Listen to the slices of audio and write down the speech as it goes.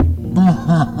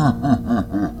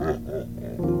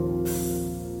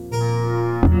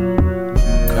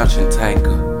Crouching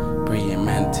tiger, praying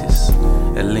mantis,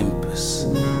 Olympus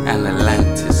and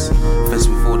Atlantis. First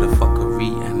before the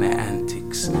fuckery and the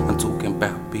antics. I'm talking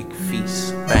about big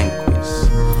feasts, banquets,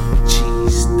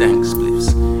 cheese, dank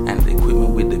spliffs, and the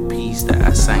equipment with the peas that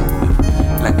I sank with.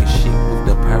 Like a ship with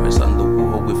the pirates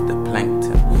underwater with the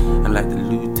plankton. I'm like the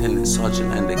lieutenant,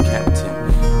 sergeant, and the captain.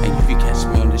 And if you catch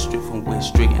me on the strip from West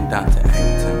Street and down to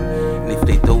Acton, and if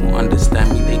they don't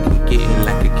understand me, they can get it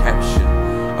like a caption.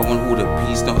 I want all the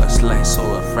peas, not a slice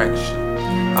or a fraction.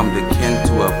 I'm the Ken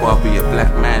to a Barbie, a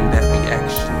black man, that be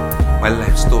action. My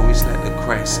life story's like the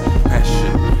Christ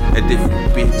passion. A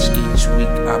different bitch each week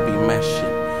I'll be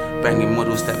mashing. Banging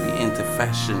models that be into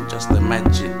fashion, just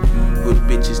imagine. Good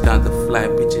bitches down to fly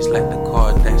bitches like the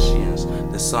Kardashians.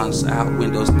 The sun's out,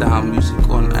 windows down, music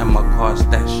on, and my car's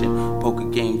dashing. Poker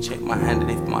game, check my hand,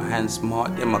 and if my hand's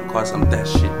smart, then my car's I'm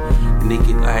dashing. The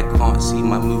naked eye can't see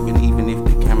my movement, even if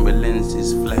the camera lens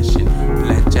is flashing.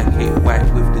 Black jacket, white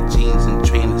with the jeans and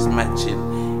trainers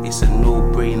matching. It's a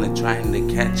no-brainer trying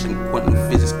to catch him. Quantum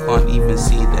physics can't even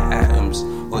see the atoms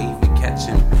or even catch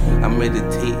him. I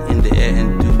meditate in the air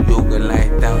and do yoga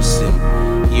like douse him.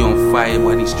 He on fire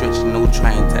while he's stretching, no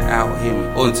trying to out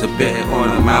him. On to bed on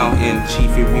a mountain,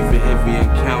 chiefing reaper heavy and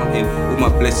counting. All my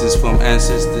blessings from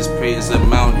ancestors, prayers are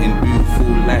mounting. Beautiful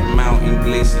like mountain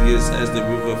glaciers as the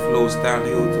river flows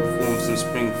downhill to form some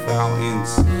spring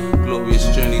fountains. Glorious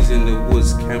journeys in the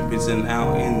woods, campings and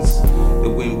outings. The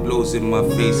wind blows in my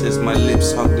face as my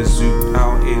lips hug the zoo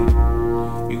pouting.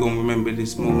 You gon' remember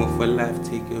this moment for life,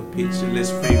 take a picture, let's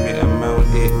frame it and mount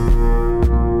it.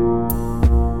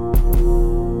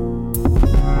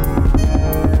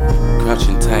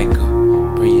 Crouching tiger,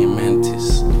 praying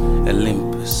mantis,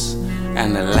 Olympus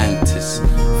and Atlantis.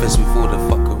 First before the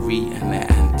fuckery and the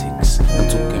antics. I'm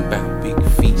talking about big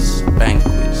feasts,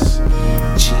 banquets,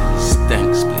 cheese,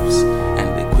 dank spliffs, and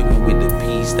the equipment with the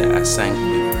peas that I sank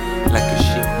with. Like a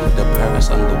ship with the pirates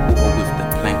underwater with the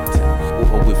plankton,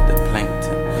 or with the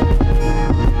plankton.